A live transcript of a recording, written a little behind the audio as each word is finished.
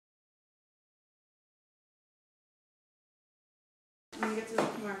Let me get the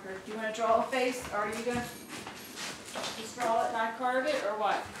marker. Do you want to draw a face, or are you going to just draw it and I carve it, or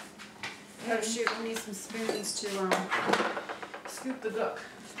what? Oh shoot, we need some spoons to scoop the gook.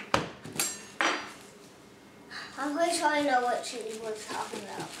 I'm pretty sure I know what she was talking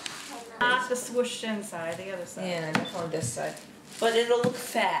about. Not the swooshed inside, the other side. Yeah, just on this side. But it'll look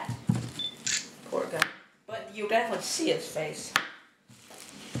fat. Poor guy. But you definitely see his face.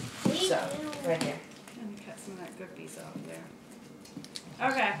 So, right here. Let me cut some of that good piece off there.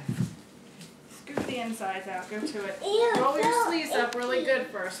 Okay. Scoop the insides out. Go to it. Roll your sleeves up really good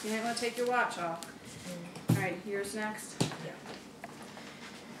first. You might want to take your watch off. Alright, here's next. Yeah.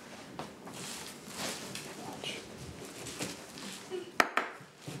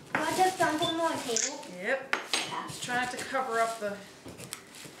 Want to dump them on the table? Yep. Just try not to cover up the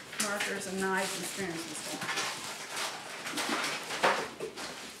markers and knives and spoons and stuff.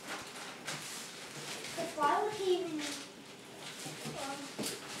 Why would he even...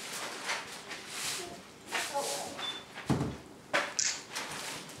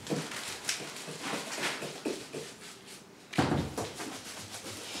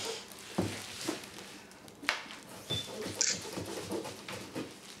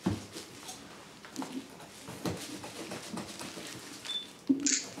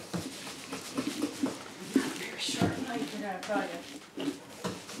 I tell you.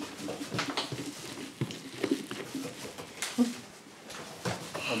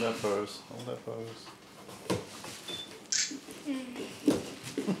 Hold that pose. Hold that pose.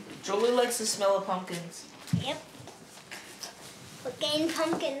 Julie likes the smell of pumpkins. Yep. We're getting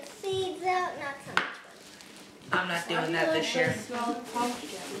pumpkin seeds out, not so much. I'm not doing that this year.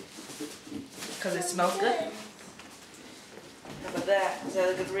 Because it smells good? How about that? Is that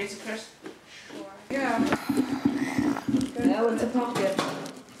a good reason, Chris? Sure. Yeah. Now it's a pumpkin.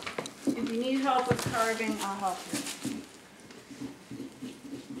 If you need help with carving, I'll help you.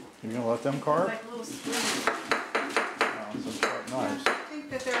 You gonna let them carve? Like little spoons. Oh, some sharp knives. I think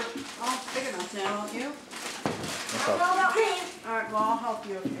that they're all big enough now, don't you? That's What all. about him? Alright, well I'll help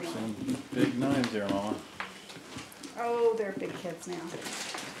you if you want. Some big knives there, Mama. Oh, they're big kids now.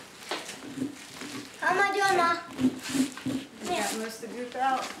 How am I doing, Ma? You got most of the goop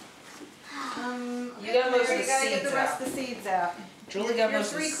out. You got most of the You gotta get seeds the rest out. of the seeds out. Julie got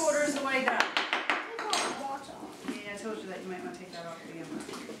most of the You're 3/4 the way done. I Yeah, I told you that you might want to take that off to begin with.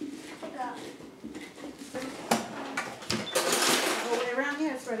 forgot. All the way around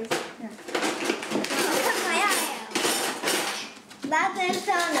here, it's ready. Here. I cut my eye out. That didn't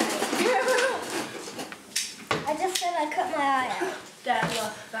sound nice. I just said I cut my eye out.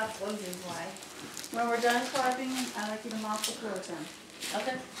 That's Lindsay's way. When we're done carving, I like you to mop the floor, Tim.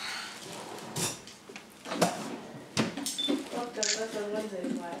 Okay. Look, that's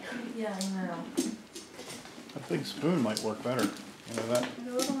Lindsay's way. Yeah, I know. A big spoon might work better. You know that?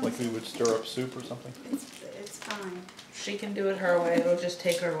 Like we would stir up soup or something. It's fine. She can do it her way. It'll just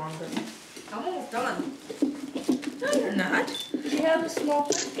take her longer. I'm almost done. No, you're not. She has a small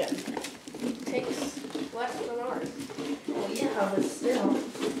pumpkin. It takes less than ours. Well, yeah, but still.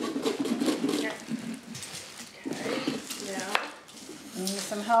 Here. Okay. Yeah. You need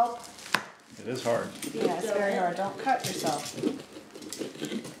some help? It is hard. Yeah, it's very hard. Don't cut yourself.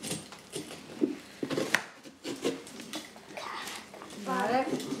 Got it?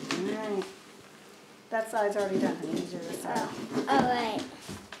 Alright. That side's already done, honey. These are the side. Alright.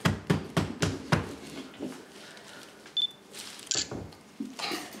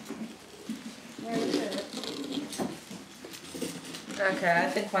 There you go. Okay, I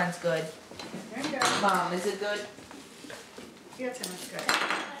think mine's good. There you go. Mom, is it good? Yeah, Tim, it's good.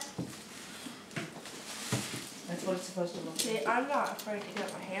 That's what it's supposed to look like. See, I'm not afraid to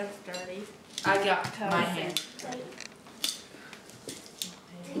get my hands dirty. I got my hand.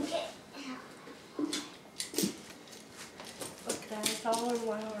 Look, that's all in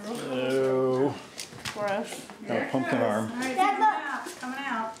my arm. Oh. Gross. Got a pumpkin arm. Alright, Dad, look. it's coming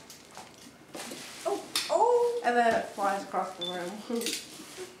out. Oh! And then it flies across the room. Get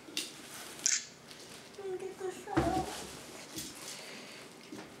this out.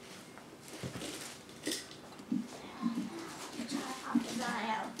 Try to pop his eye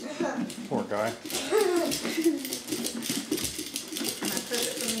out. Poor guy. Can I push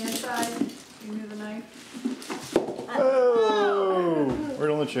it from the inside? You move the knife. Oh! Right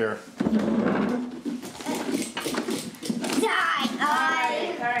on the chair.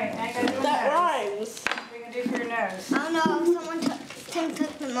 Die! Alright, now you gotta do your That nose. rhymes. What are you gonna do for your nose? Oh no, someone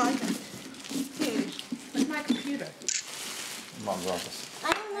took the marker. Where's my computer? Mom's office. I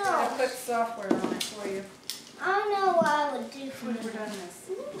don't I know. put software on it for you I don't know what I would do for when the we're done this.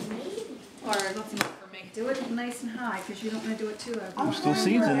 maybe. Or looking for me. Jamie. Do it nice and high because you don't want to do it too heavy. There's still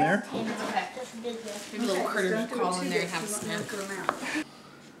seeds in there. That's okay. Just a big one. Maybe a little critter Don't to do it crawl too in there big and have a so you won't snack. knock them out.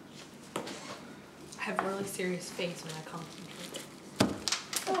 I have a really serious face when I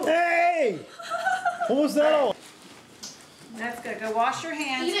concentrate. Hey! What was that all? That's good. Go wash your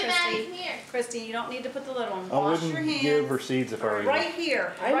hands, Eat it, Maddie. Christy. Come here. Christy, you don't need to put the lid on. I Wash your wouldn't give her hands seeds if I were you. right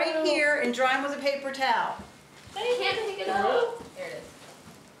here, right here, and dry them with a paper towel. I can't pick it up. There it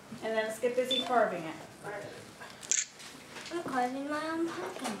is. And then let's get busy carving it. I'm carving my own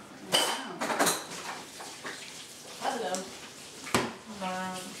pumpkin. Wow. Hello.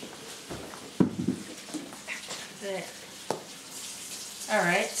 There.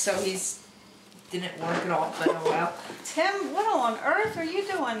 Alright, so he's didn't work at all, but oh well. Tim, what on earth are you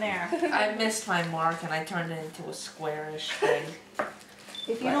doing there? I missed my mark and I turned it into a squarish thing.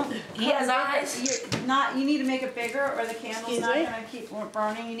 If you don't, He has eyes. you need to make it bigger, or the candle's Excuse not me? gonna keep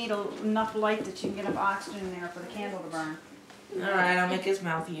burning. You need enough light that you can get enough oxygen in there for the candle to burn. Alright, I'll make his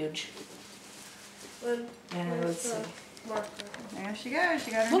mouth huge. When- And let's see. Marker. There she goes.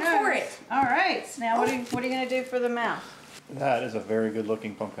 She got her Look nose. for it. All right. So now what are you gonna do for the mouth? That is a very good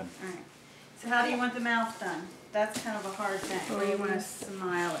looking pumpkin. All right. So how do you want the mouth done? That's kind of a hard thing. Where you want a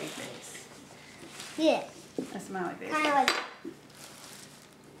smiley face. Yeah. A smiley face. Kind of like.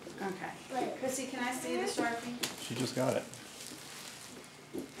 Okay. Wait. Chrissy, can I see the Sharpie? She just got it.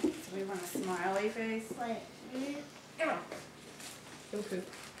 So we want a smiley face. Wait. Okay.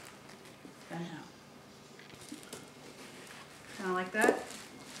 Then how? Kind of like that?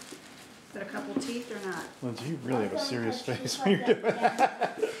 Is it a couple teeth or not? Lindsay, you really have a serious face when you're doing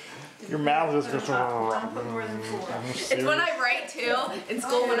that. Your mouth is just. Don't put more than 4. It's when I write too. In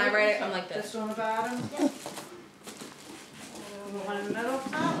school, when I write it, I'm like this. Just on the bottom? Yep. One in the middle?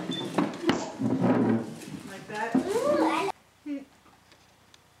 Like that?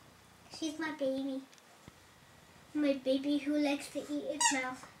 She's my baby. My baby who likes to eat its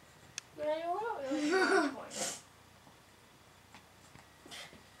mouth.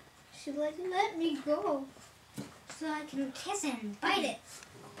 She wouldn't let me go. So I can kiss it and bite it.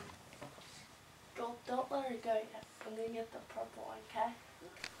 Don't let her go yet. I'm gonna get the purple one, okay?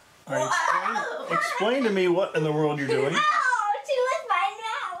 All right, explain to me what in the world you're doing. Oh, she was my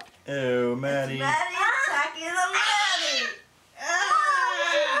mouth. Oh, Maddie. attacking the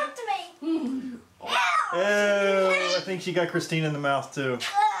Oh, she me. Oh, I think she got Christine in the mouth too.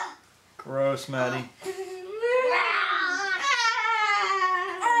 Gross, Maddie.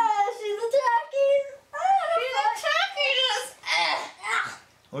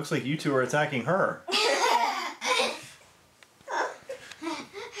 Looks like you two are attacking her.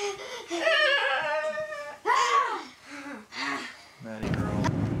 Maddie girl.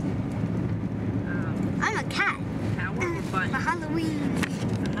 I'm a cat. For Halloween.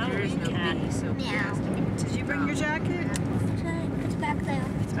 There's no bee, so he has to be. Did you bring your jacket? It's back there.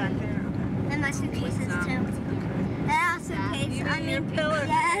 It's back there. Okay. And my suitcases too. And our suitcase. You I mean your mean, pillow?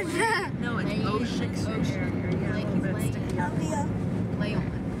 yes. No, it's ocean. Lay on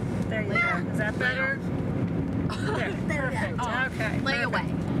There you go. Is that better? There. Perfect. Okay. Lay perfect. away.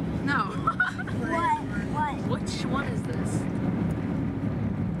 No. What? Which one is this?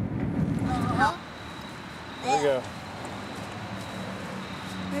 There you go.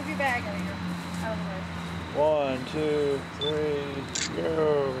 Move your bag out of here. Out of the way. 1, 2, 3, go.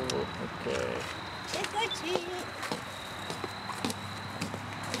 Okay. Trick or treat.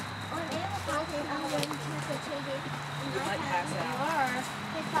 On Amazon, I'm going to trick or treat in my might pass house. You are.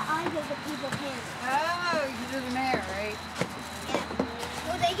 It's the I give the people candy. Oh, you do the mayor, right? Yeah.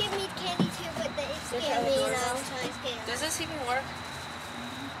 Well, they give me candy too, but they scare me and I'm trying to scare them. Does this even work?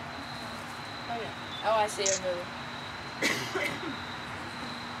 Oh yeah. Oh, I see her move.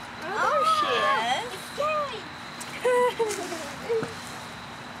 Oh, shit. It's scary.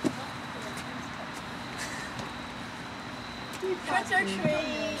 Trick or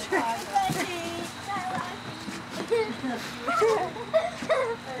treat. Trick or treat.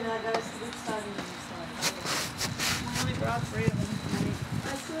 I only brought 3 of them tonight.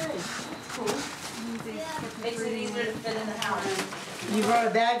 That's good. That's cool. Makes it easier to fit in the house. You brought a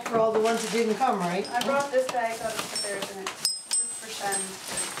bag for all the ones that didn't come, right? I brought this bag, thought it was theirs in it. Just for Shen.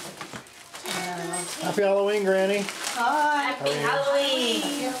 Happy Halloween, Granny. Hi. Happy Halloween!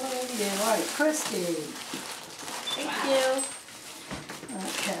 All right, Christy. Thank you.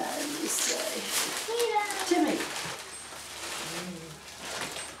 Okay, let me see. Jimmy.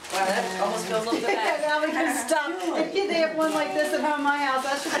 Wow, that almost feels a little bit bad. Now we can stop. If they have one like this at home in my house,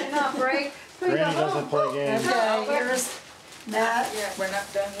 that should be enough, right? Granny doesn't play games. Okay, here's Matt Yeah, we're not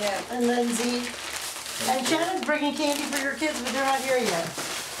done yet. and Lindsay. And Shannon's bringing candy for your kids, but they're not here yet.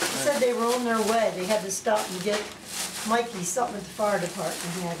 said they were on their way. They had to stop and get Mikey something at the fire department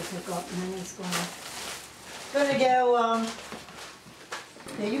he had to pick up, and then he's gonna go,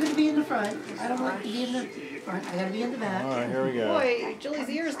 yeah, you're gonna be in the front. I don't want to be in the front. I gotta be in the back. All right, here we go. Boy, Julie's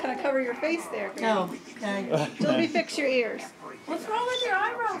ears kind of cover your face there. No, okay. Julie, fix your ears. What's wrong with your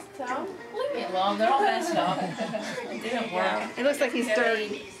eyebrows, Tom? Well, they're all messed up. It didn't work. It looks like he's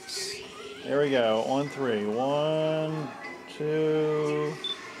dirty. Here we go. On 3. 1, 2,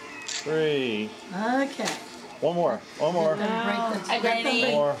 3. Okay. One more. One more.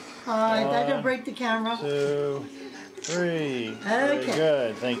 Ready? More. Alright, that gonna break the camera. 2, 3. Very Okay.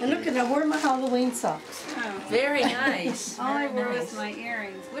 good. Thank And look you. at that, where are my Halloween socks? Very nice. All I Very wore nice. was my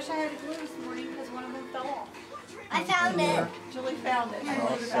earrings. Wish I had glue this morning because one of them fell off. I found it. Julie found it. I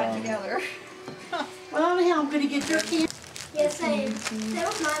put it back Awesome. together. Well, anyhow, I'm gonna get your key. Yes, I am. That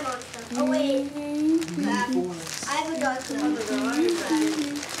was my monster. Oh, wait. I have a dark one.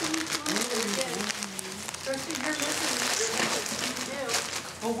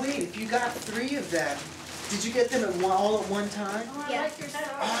 Oh wait, if you got 3 of them, did you get them all at one time? Yeah.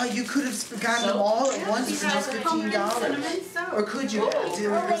 Oh, you could have gotten them all at once for just $15. Or could you? Was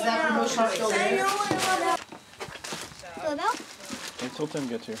that promotion still there? So now, Wait till Tim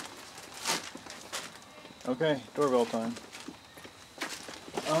gets here. Okay, doorbell time.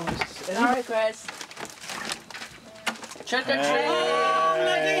 All right, Chris. Trick or treat.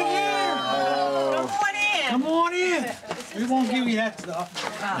 Hello. Come on in. We won't give you that stuff.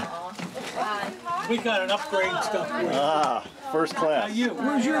 We got an upgrade stuff for you. Ah, first Now class. you,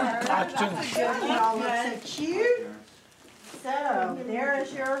 where's your costume? Y'all look so cute. So, there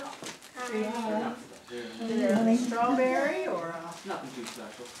is your strawberry or Nothing too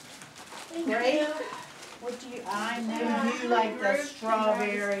special. grape. What do you, I know you like the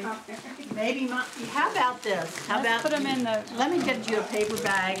strawberry. Maybe my, how about this? How about, Put them in the. let me get you a paper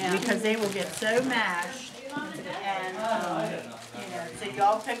bag because they will get so mashed. And, so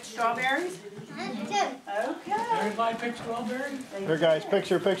y'all pick strawberries? Okay. Everybody pick strawberry? Here, guys,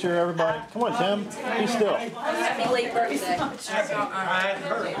 picture, everybody. Come on, Tim. Be still. Happy late birthday. I hadn't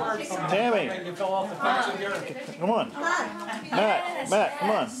heard. Tammy, You fell off the fence again. come on. Matt, come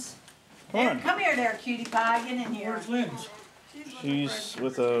on. Come on. Come here there, cutie pie, get in here. Where's Lynn's? She's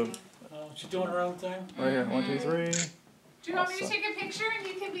with a, She's doing her own thing? right here. 1, 2, 3. Do you want me to take a picture and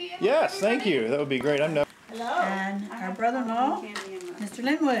you can be in? Yes, thank you. That would be great. I'm no. And our brother-in-law, Mr.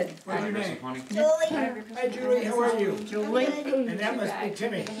 Linwood. What's your name? Julie. Hi Julie, how are you? Julie. And that must be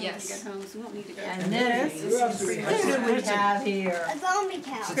Timmy. Yes. Home, so we won't need to go. And this, who do we have here? A zombie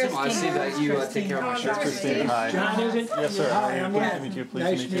cow. Tim, I see that you take care of my shirt. Christine, hi. John, is it? Yes, sir. Hi, I'm Nice Matt. to meet you. Pleased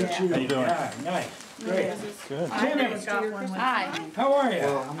Nice to to meet you. How you doing? Yeah, nice. Great. Good. Hi. How are you?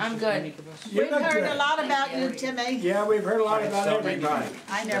 I'm good. You We've look heard a good. lot about you, Timmy. Yeah, we've heard a lot about everybody.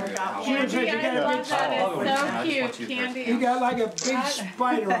 I never got She one. said you got a big That is spot. so cute, Candy. You got like a big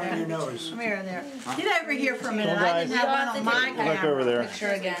spider on your nose. Come here there. Get over here for a minute. Come, I didn't have one on my Look over camera. there. Picture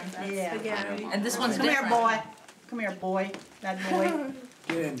again. Yeah. And this one's Come here, different. boy. Come here, boy. That boy.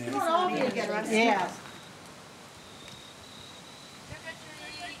 Get in there. Yeah.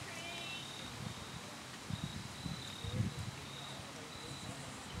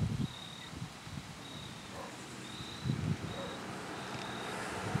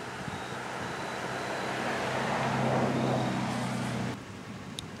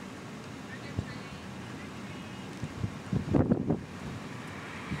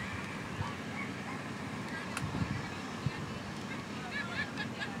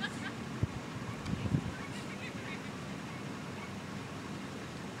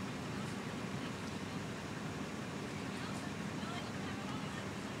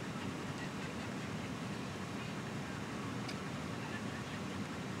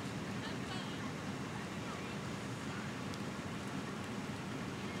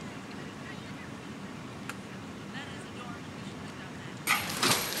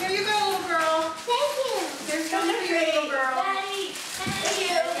 Here you go, little girl. Thank you. Here's something for you, little girl. Daddy. Thank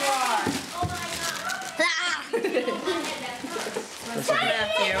you. Oh my god.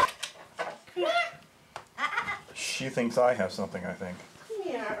 She thinks I have something, I think. Come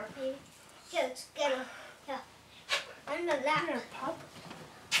here. Just get him. Yeah. Under that.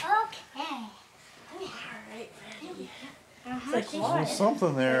 Okay. There's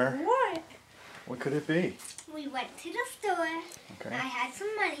something there. What? What could it be? We went to the store. Okay. I had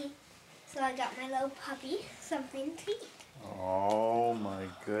some money, so I got my little puppy something to eat. Oh my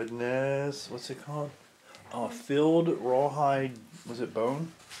goodness. What's it called? Oh, filled rawhide, was it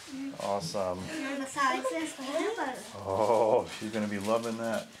bone? Awesome. And on the side says peanut butter. Oh, she's going to be loving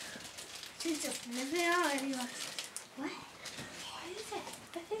that. She's just living already. What? What is it?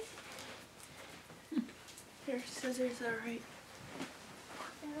 scissors are right.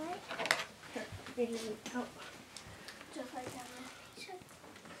 Alright. Here you go. Just like that. Yeah.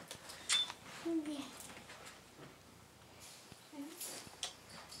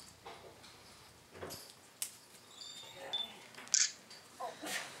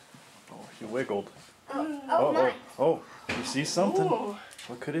 Oh, you wiggled. Oh my. Oh, you see something? Ooh.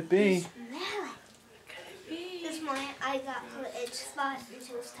 What could it be? Smell it. This morning I got her itch spot and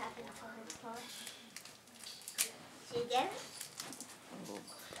she was tapping for her spot. Did you get it?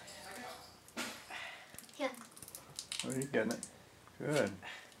 Here. Oh, you're getting it. Good.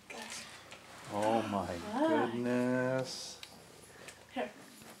 Oh my goodness. Here.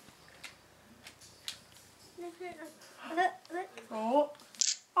 Look, look. Oh.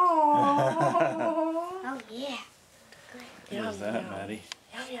 Oh. Oh yeah. What is that, Maddie?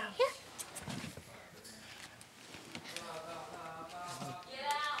 Yum, yum.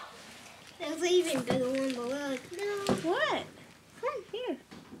 There's an even bigger one below. No. What? Come here.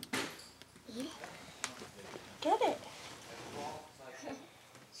 Get it.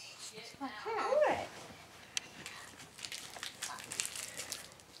 Uh-huh.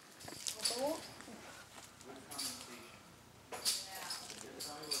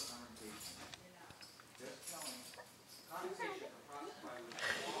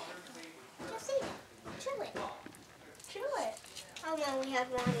 Just eat it. Chew it. Chew it. Oh no, we have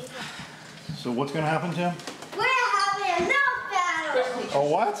one of these. So what's gonna happen, Tim? We're having a Nerf battle. A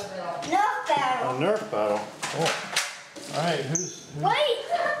what? Nerf battle. A Nerf battle. Oh. All right, who's? Wait,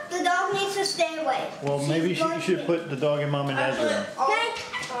 the dog needs to stay away. Well, maybe you should put the dog in Mom and Dad's room.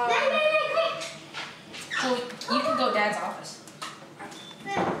 So you can go Dad's office.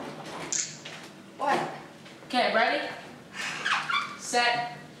 What? Okay, ready?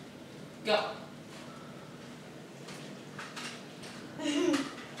 Set. Go.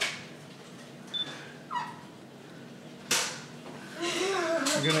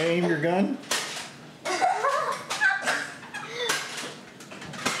 You're gonna aim your gun?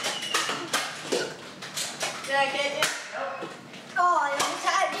 Did I get it? Oh, I almost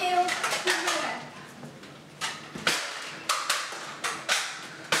had you.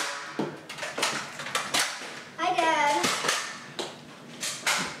 Hi, Dad.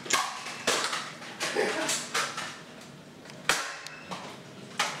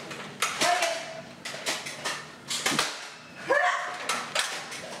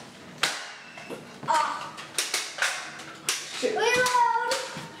 Reload.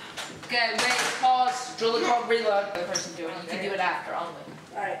 Okay, wait, pause. Julie called reload. The person doing it. You can do it after only.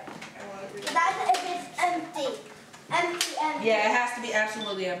 Alright. That's if it's empty. Empty. Yeah, it has to be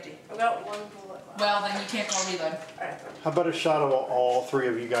absolutely empty. I got one bullet left. Well, then you can't call reload. How about a shot of all three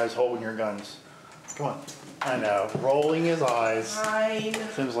of you guys holding your guns? Come on. I know. Rolling his eyes. Fine.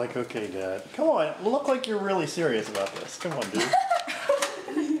 Tim's like, okay, Dad. Come on. Look like you're really serious about this. Come on, dude.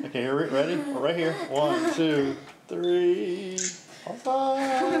 Okay, here, ready? We're right here. 1, 2, 3.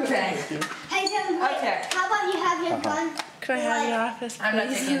 Awesome. Okay. Thank you. Hey, Tim, wait. Okay. How about you have your gun? Can I have your office, I'm not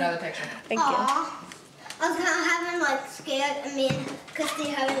please? taking another picture. Thank you. Aw. I was gonna have him like scared. I mean, cause they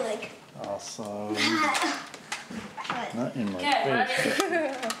have it like. Awesome. What? Not in my Okay,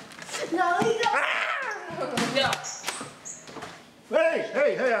 face. No, he don't. No.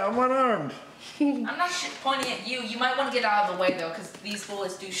 Hey, I'm unarmed. I'm not pointing at you. You might want to get out of the way though, because these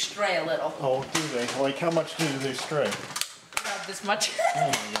bullets do stray a little. Oh, do they? Like, how much do they stray? About this much. Oh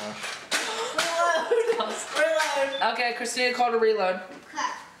my gosh. Reload. Okay, Christina called a reload.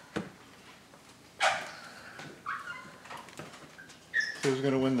 Okay. Who's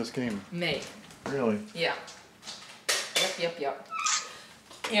gonna win this game? Me. Really? Yeah. Yep.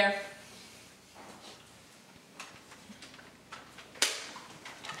 Here.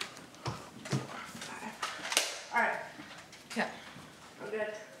 Alright. Okay. I'm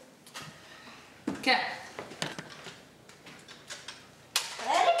good. Okay.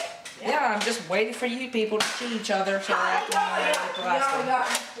 Ready? Yeah, I'm just waiting for you people to shoot each other so I can get the last one.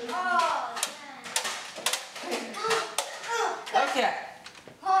 Oh. Okay.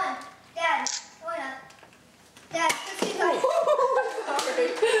 Hold on, Dad. Hold on. Dad, just keep going.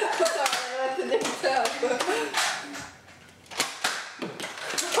 Sorry, that's a different sound.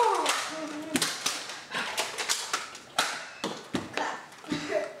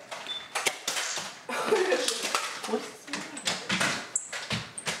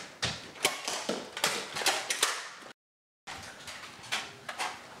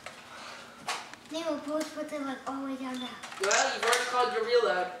 They will both put them like all the way down there. Well, you've already called your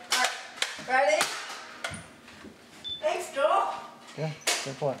reload. Ready? Thanks, Joel. Yeah,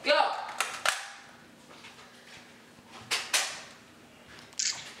 good play. Go.